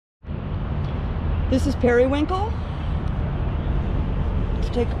This is Periwinkle. Let's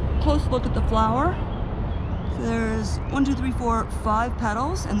take a close look at the flower. So there's 1, 2, 3, 4, 5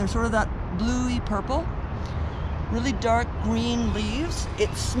 petals, and they're sort of that bluey purple. Really dark green leaves.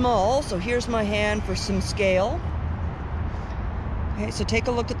 It's small, so here's my hand for some scale. Okay, so take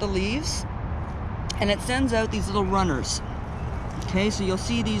a look at the leaves, and it sends out these little runners. Okay, so you'll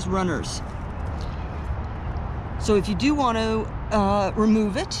see these runners. So if you do want to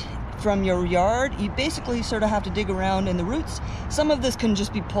remove it from your yard, you basically sort of have to dig around in the roots. Some of this can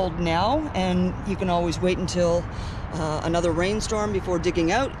just be pulled now, and you can always wait until another rainstorm before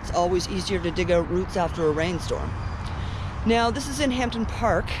digging out. It's always easier to dig out roots after a rainstorm. Now, this is in Hampton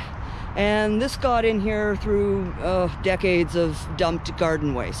Park, and this got in here through decades of dumped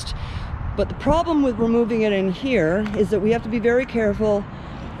garden waste. But the problem with removing it in here is that we have to be very careful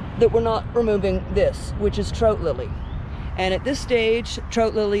that we're not removing this, which is trout lily. And at this stage,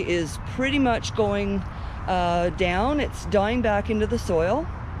 trout lily is pretty much going down. It's dying back into the soil.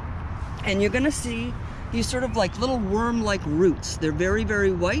 And you're gonna see these sort of like little worm-like roots. They're very,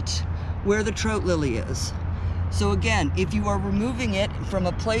 very white where the trout lily is. So again, if you are removing it from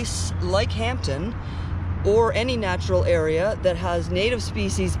a place like Hampton or any natural area that has native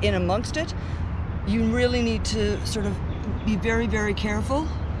species in amongst it, you really need to sort of be very, very careful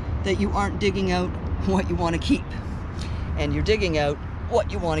that you aren't digging out what you want to keep, and you're digging out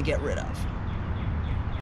what you want to get rid of.